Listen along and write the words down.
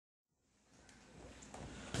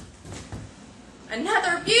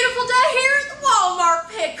Another beautiful day here at the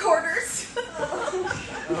Walmart headquarters.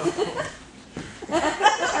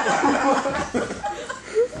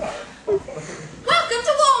 Welcome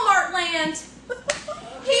to Walmart land.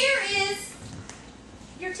 Here is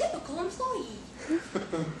your typical employee.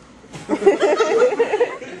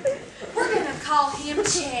 We're going to call him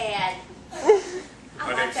Chad.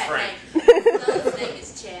 I like that name. His name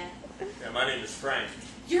is Chad. Yeah, my name is Frank.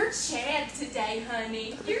 You're Chad today,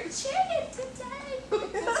 honey. You're Chad today.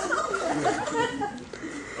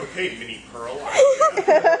 Okay, Minnie Pearl.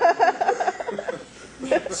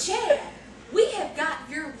 Now, Chad, we have got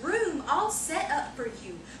your room all set up for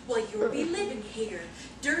you. Well, you'll be living here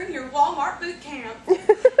during your Walmart boot camp.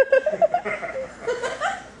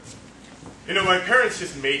 You know, my parents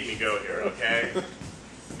just made me go here, okay?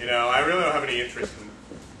 You know, I really don't have any interest in...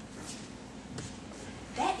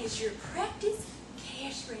 That is your practice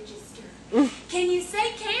cash register. Can you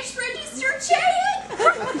say cash register, Chad?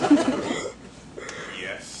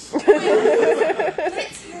 Yes. Well,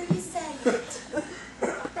 let's hear you say it.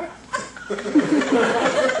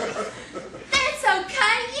 That's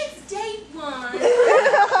okay. It's day one.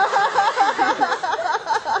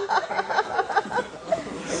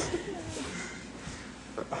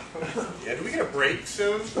 Yeah, do we get a break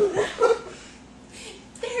soon?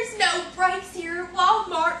 There's no breaks here at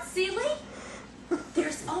Walmart, silly.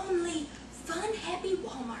 There's only fun, happy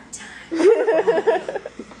Walmart time.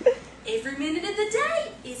 Every minute of the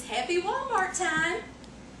day is happy Walmart time.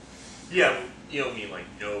 Yeah, you don't mean like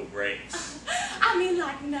no breaks. I mean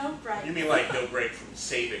like no break. You mean like no break from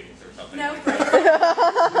savings or something? No like break.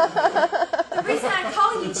 that. The reason I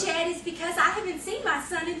call you Chad is because I haven't seen my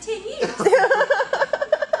son in 10 years. Do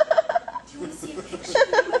you want to see a picture of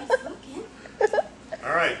him when he's looking?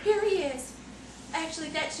 All right. Here he is. Actually,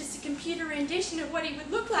 that's just a computer rendition of what he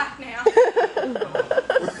would look like now.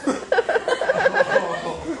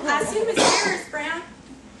 I assume his hair is brown.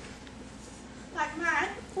 Like mine.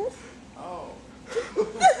 Oh.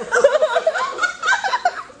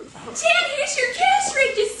 Chad, here's your cash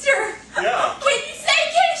register. Yeah. Can you say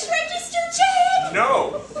cash register, Chad?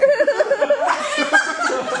 No.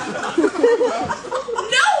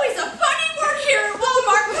 No is a funny word here at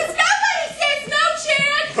Walmart because nobody says no,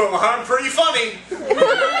 Chad. Well, I'm pretty funny. Oh,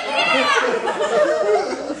 yeah.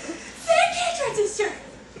 Say cash register.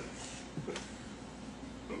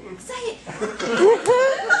 Say it.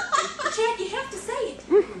 Chad, you have to say it.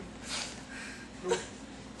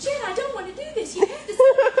 Chad, I don't want to do this. You have to say it.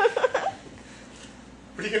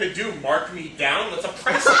 What are you going to do, mark me down? That's a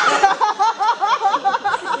price. I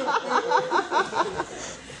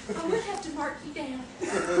would have to mark you down.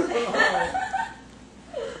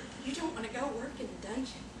 You don't want to go work in the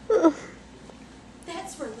dungeon.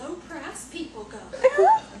 That's where low-price people go.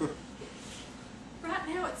 Right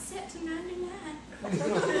now it's set to 99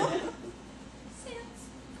 cents.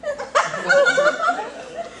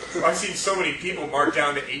 I've seen so many people mark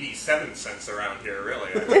down to 87 cents around here,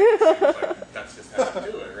 really. I think it seems like that's just how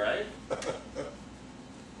you do it, right?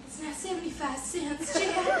 It's now 75 cents,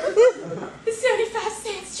 Chad. It's 75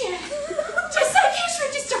 cents, Chad. Just say cash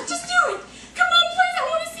register. Just do it. Come on, please. I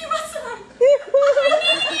want to see my son. I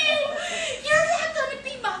need you. You're not going to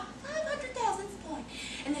be my 500,000th point.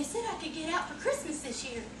 And they said I could get out for Christmas this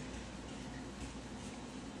year.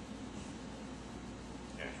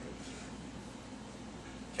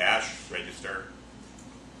 Cash register.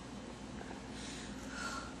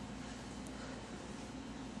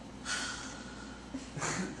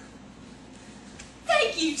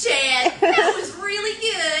 Thank you, Chad. That was really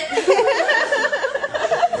good.